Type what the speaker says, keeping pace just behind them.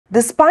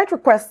Despite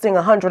requesting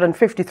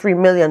 $153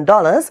 million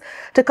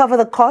to cover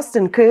the cost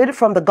incurred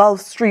from the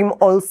Gulfstream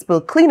oil spill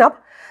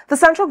cleanup, the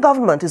central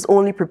government is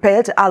only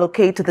prepared to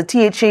allocate to the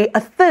THA a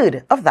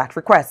third of that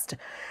request.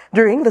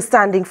 During the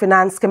Standing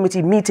Finance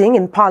Committee meeting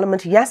in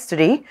Parliament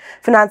yesterday,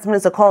 Finance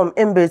Minister Colm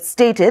Imbert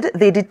stated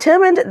they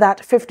determined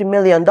that $50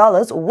 million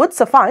would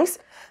suffice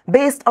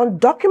based on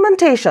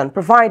documentation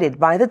provided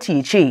by the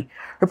THA.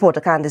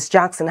 Reporter Kandace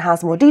Jackson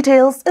has more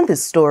details in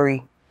this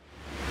story.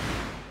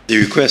 The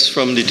request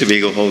from the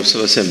Tobago House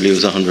of Assembly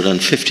was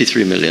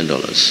 $153 million.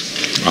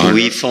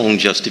 We found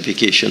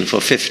justification for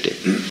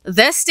 50.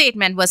 This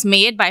statement was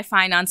made by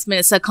Finance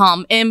Minister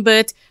Colm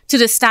Imbert to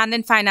the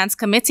Standing Finance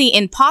Committee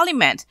in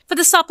Parliament for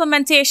the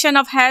supplementation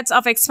of heads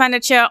of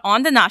expenditure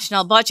on the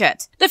national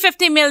budget. The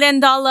 $50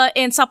 million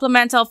in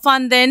supplemental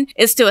funding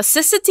is to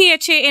assist the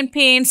THA in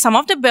paying some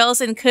of the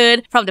bills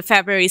incurred from the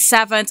February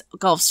 7th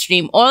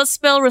Gulfstream oil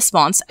spill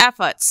response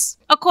efforts.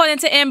 According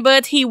to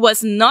Imbert, he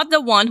was not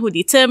the one who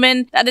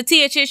determined that the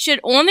THA should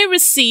only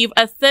receive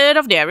a third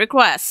of their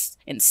request.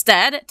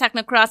 Instead,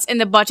 technocrats in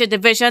the budget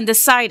division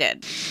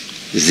decided.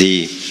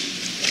 The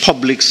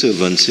public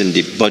servants in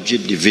the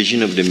budget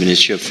division of the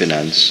Ministry of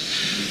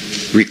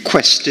Finance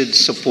requested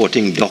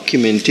supporting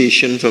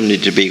documentation from the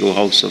Tobago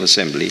House of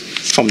Assembly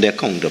from their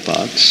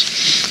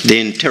counterparts.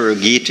 They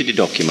interrogated the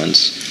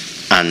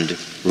documents and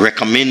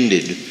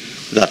recommended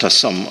that a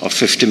sum of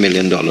 $50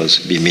 million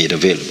be made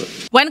available.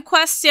 When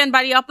questioned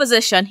by the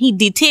opposition, he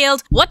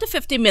detailed what the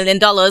 $50 million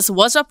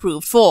was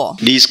approved for.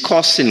 These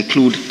costs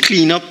include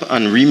cleanup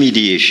and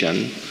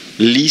remediation,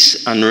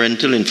 lease and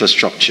rental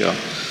infrastructure,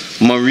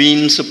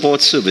 marine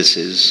support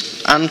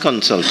services and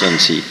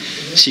consultancy,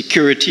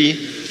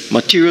 security,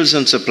 materials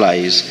and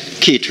supplies,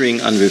 catering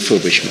and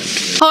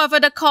refurbishment. However,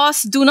 the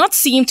costs do not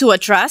seem to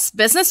address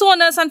business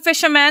owners and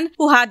fishermen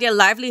who had their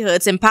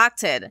livelihoods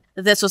impacted.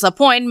 This was a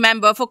point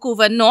member for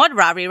Couva North,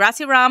 Ravi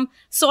Ratiram,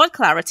 sought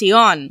clarity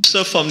on.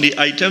 So from the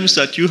items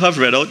that you have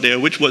read out there,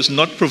 which was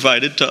not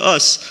provided to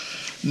us,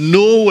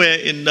 nowhere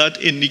in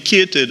that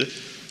indicated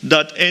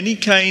that any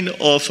kind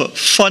of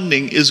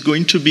funding is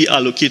going to be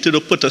allocated or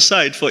put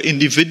aside for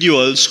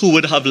individuals who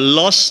would have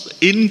lost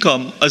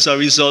income as a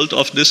result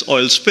of this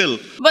oil spill.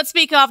 But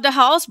Speaker of the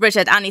House,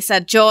 Bridget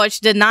Anisette George,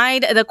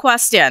 denied the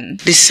question.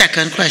 The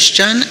second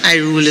question, I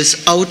rule,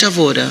 is out of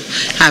order,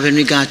 having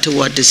regard to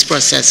what this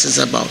process is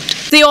about.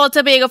 The All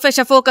Tobago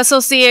Fisher Folk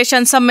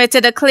Association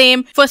submitted a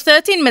claim for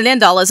 $13 million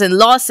in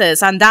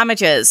losses and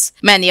damages.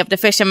 Many of the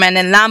fishermen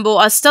in Lambo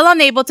are still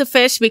unable to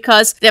fish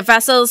because their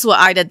vessels were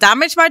either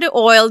damaged by the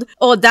oil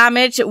or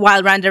damaged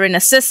while rendering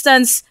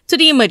assistance to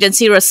the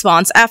emergency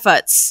response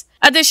efforts.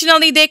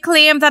 Additionally, they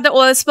claim that the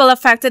oil spill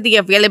affected the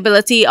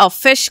availability of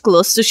fish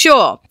close to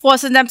shore,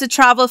 forcing them to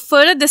travel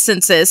further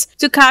distances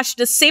to catch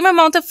the same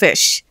amount of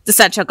fish. The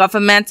central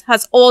government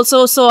has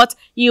also sought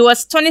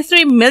US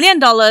 $23 million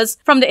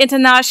from the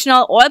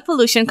International Oil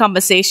Pollution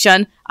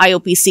Compensation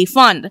IOPC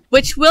Fund,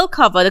 which will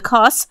cover the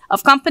costs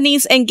of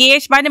companies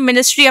engaged by the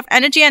Ministry of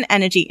Energy and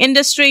Energy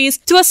Industries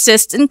to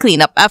assist in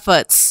cleanup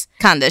efforts.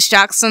 Kandace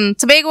Jackson,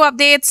 Tobago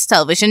Updates,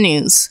 Television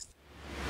News.